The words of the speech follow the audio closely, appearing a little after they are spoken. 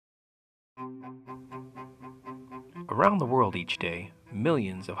Around the world each day,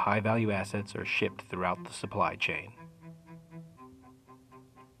 millions of high-value assets are shipped throughout the supply chain.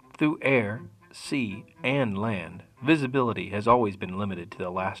 Through air, sea, and land, visibility has always been limited to the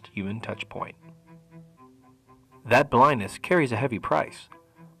last human touchpoint. That blindness carries a heavy price.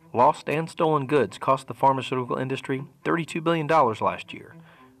 Lost and stolen goods cost the pharmaceutical industry $32 billion last year,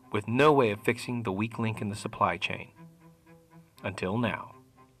 with no way of fixing the weak link in the supply chain. Until now.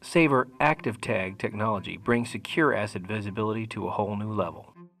 SAVR Active Tag technology brings secure asset visibility to a whole new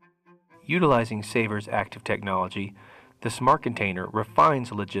level. Utilizing SAVR's active technology, the smart container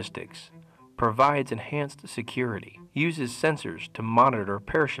refines logistics, provides enhanced security, uses sensors to monitor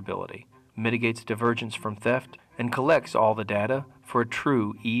perishability, mitigates divergence from theft, and collects all the data for a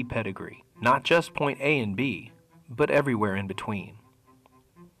true e-pedigree. Not just point A and B, but everywhere in between.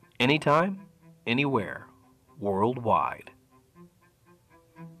 Anytime, anywhere, worldwide.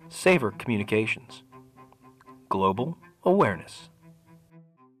 SAVR Communications. Global awareness.